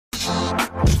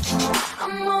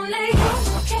I'm only you,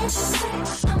 can't you see?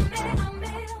 I'm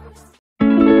made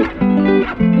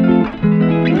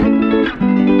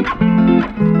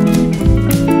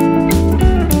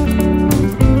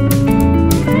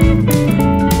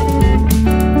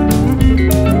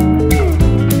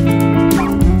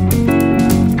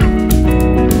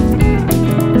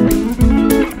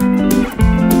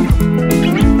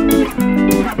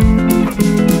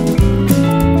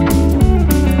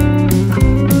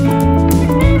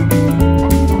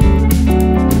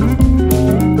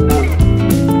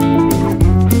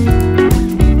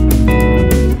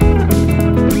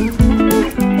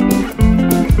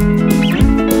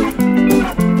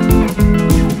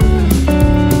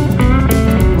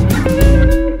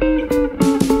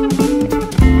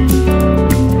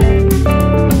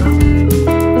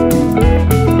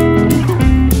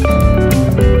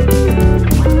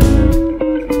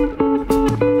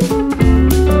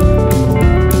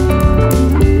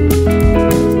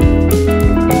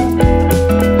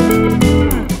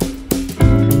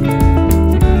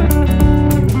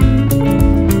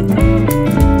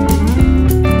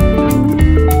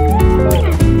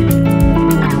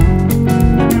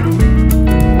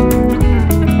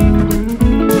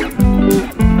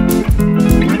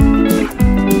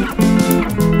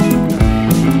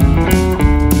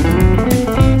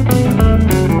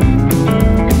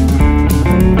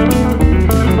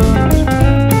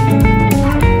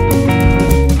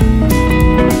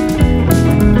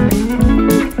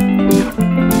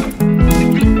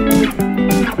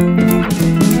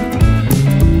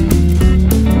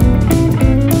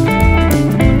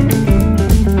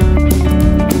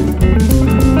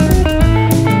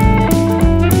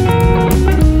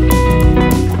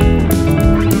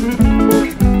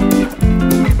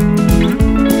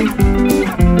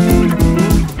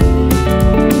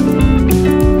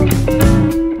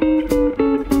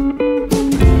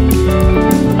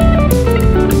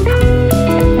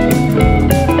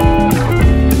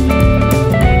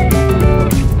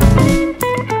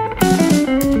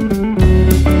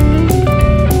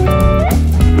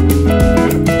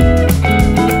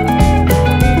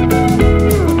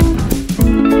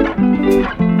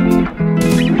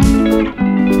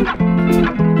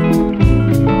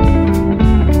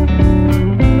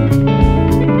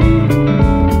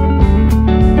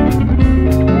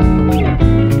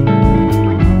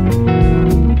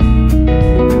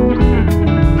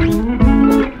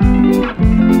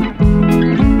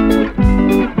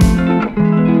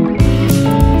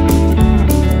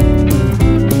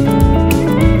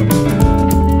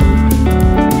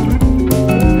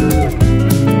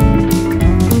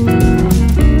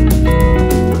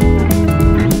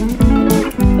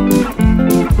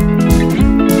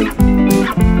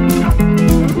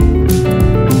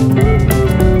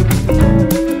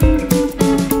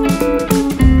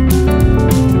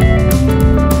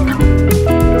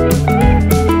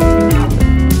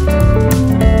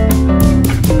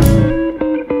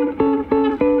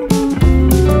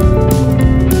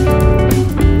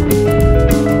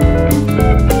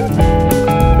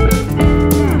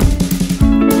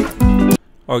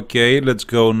Okay, let's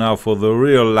go now for the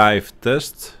real life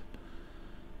test.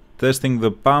 Testing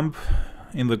the pump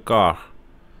in the car.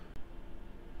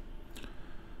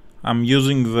 I'm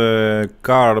using the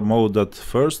car mode at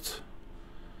first.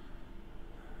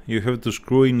 You have to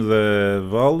screw in the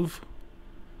valve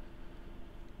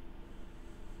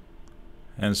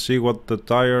and see what the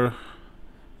tire,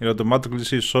 it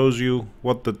automatically shows you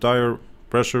what the tire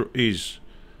pressure is.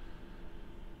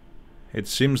 It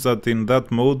seems that in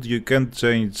that mode you can't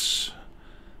change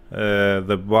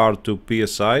the bar to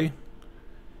PSI.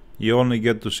 You only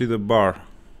get to see the bar,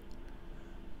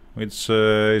 which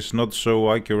is not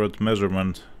so accurate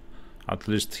measurement, at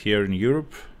least here in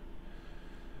Europe.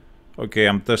 Okay,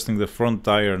 I'm testing the front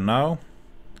tire now.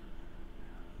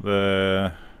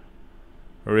 The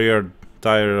rear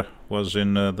tire was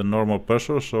in the normal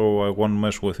pressure, so I won't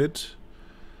mess with it.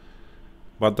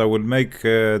 But I will make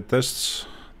tests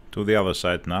to the other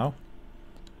side now.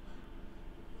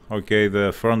 Okay,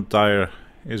 the front tire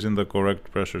is in the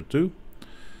correct pressure too.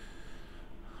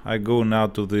 I go now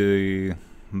to the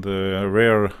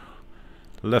rear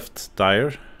left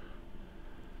tire,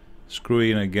 screw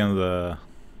in again the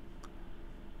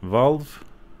valve.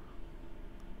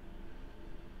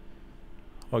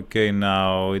 Okay,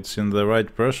 now it's in the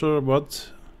right pressure,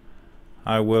 but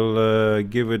I will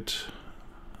give it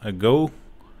a go.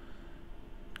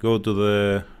 Go to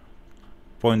the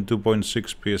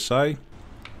 0.2.6 psi.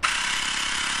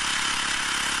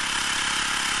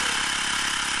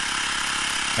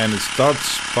 And it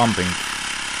starts pumping.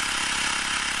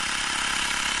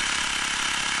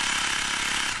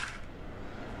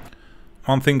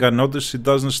 one thing I noticed, it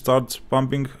doesn't start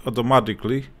pumping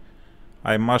automatically.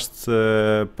 I must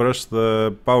press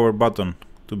the power button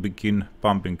to begin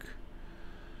pumping.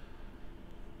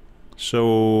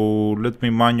 So let me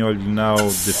manually now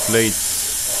deflate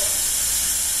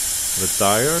the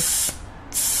tire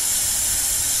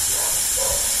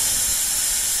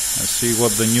and see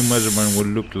what the new measurement will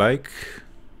look like.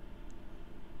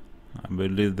 I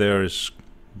believe there is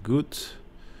good.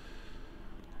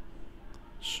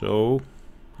 So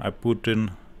I put it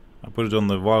on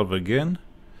the valve again,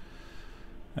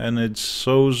 and it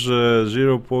shows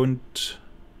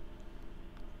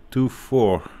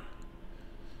 0.24.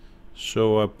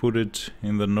 So I put it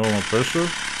in the normal pressure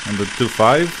on the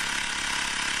 2.5,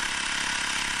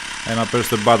 and I press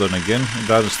the button again. It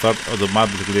doesn't start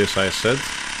automatically, as I said.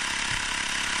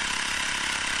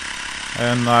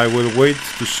 And I will wait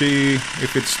to see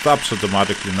if it stops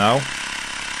automatically now.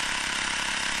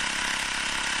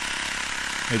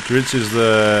 It reaches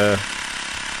the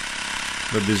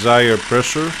desired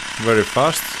pressure very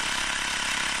fast.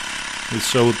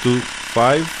 It's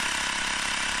 0.25,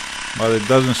 but it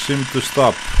doesn't seem to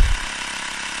stop.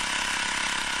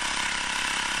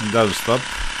 It doesn't stop.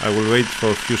 I will wait for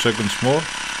a few seconds more,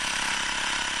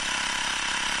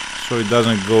 so it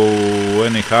doesn't go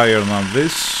any higher than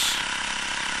this.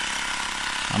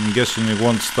 I'm guessing it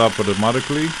won't stop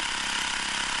automatically.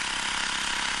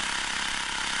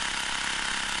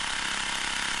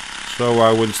 So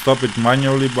I will stop it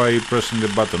manually by pressing the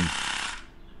button.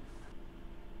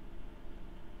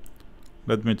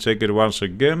 Let me check it once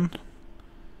again.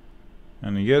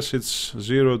 And yes, it's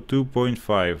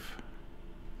 0.2.5.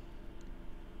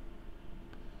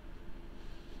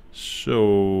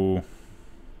 So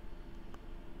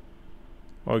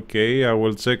okay, I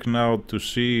will check now to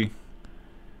see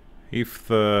if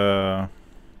the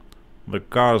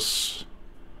car's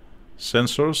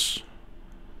sensors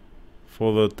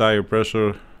for the tire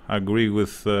pressure agree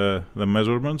with the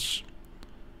measurements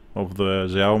of the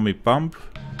Xiaomi pump.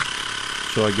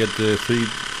 So I get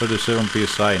 37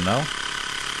 psi now,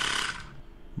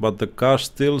 but the car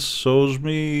still shows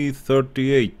me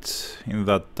 38 in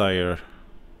that tire.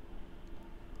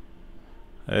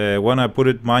 When I put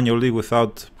it manually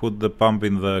without put the pump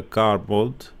in the car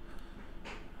mode,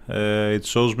 it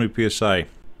shows me psi.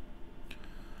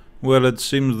 Well, it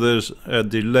seems there's a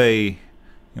delay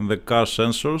in the car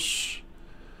sensors.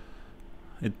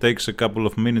 It takes a couple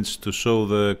of minutes to show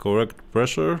the correct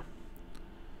pressure,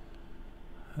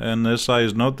 and as I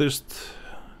noticed,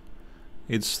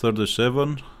 it's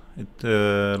 37.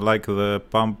 Like the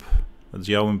pump, the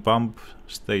Xiaomi pump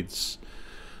states.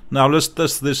 Now let's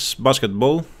test this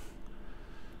basketball.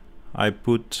 I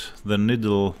put the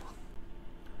needle,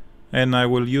 and I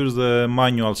will use the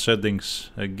manual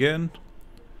settings again.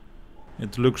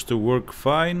 It looks to work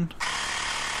fine.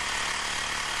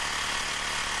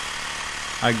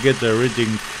 I get a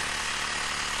reading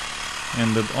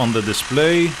on the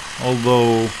display,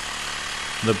 although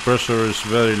the pressure is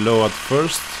very low at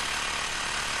first,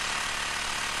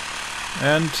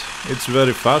 and it's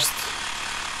very fast.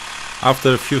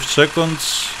 After a few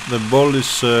seconds the ball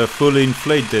is fully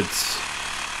inflated.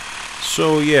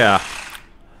 So yeah,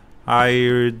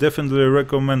 I definitely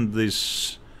recommend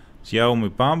this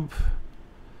Xiaomi pump.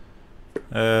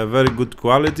 Very good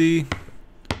quality,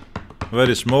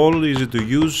 very small, easy to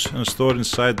use and store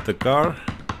inside the car,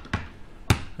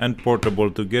 and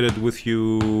portable to get it with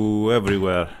you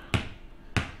everywhere.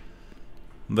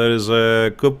 There is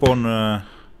a coupon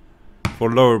for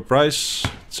lower price.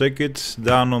 Check it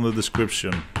down on the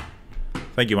description.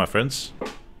 Thank you, my friends.